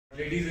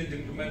Ladies and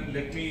gentlemen,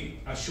 let me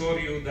assure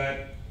you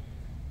that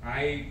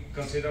I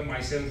consider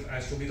myself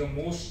as to be the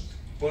most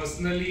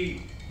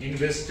personally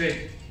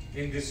invested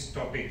in this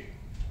topic.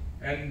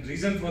 And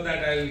reason for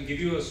that, I'll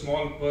give you a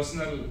small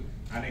personal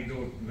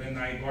anecdote. When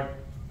I got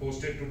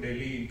posted to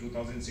Delhi in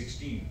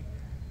 2016,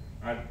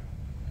 at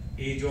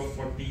age of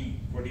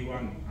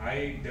 41,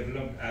 I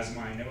developed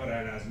asthma. I never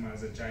had asthma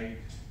as a child.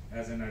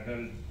 As an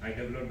adult, I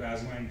developed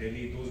asthma in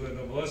Delhi. Those were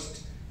the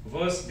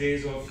worst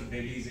days of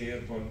Delhi's air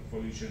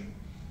pollution.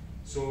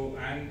 So,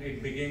 and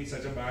it became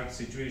such a bad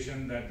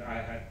situation that I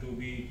had to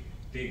be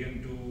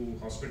taken to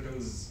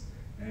hospitals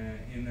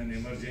in an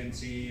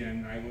emergency,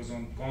 and I was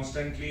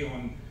constantly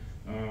on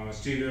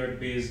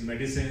steroid-based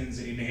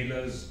medicines,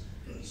 inhalers.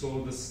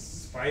 So the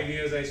 5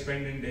 years I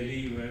spent in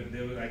Delhi,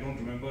 where I don't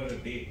remember a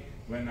day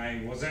when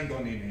I wasn't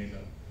on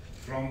inhaler.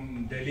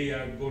 From Delhi,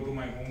 I would go to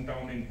my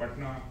hometown in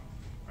Patna.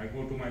 I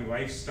go to my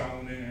wife's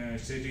town,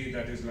 city,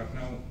 that is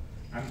Lucknow,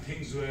 and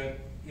things were,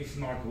 if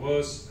not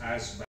worse, as bad.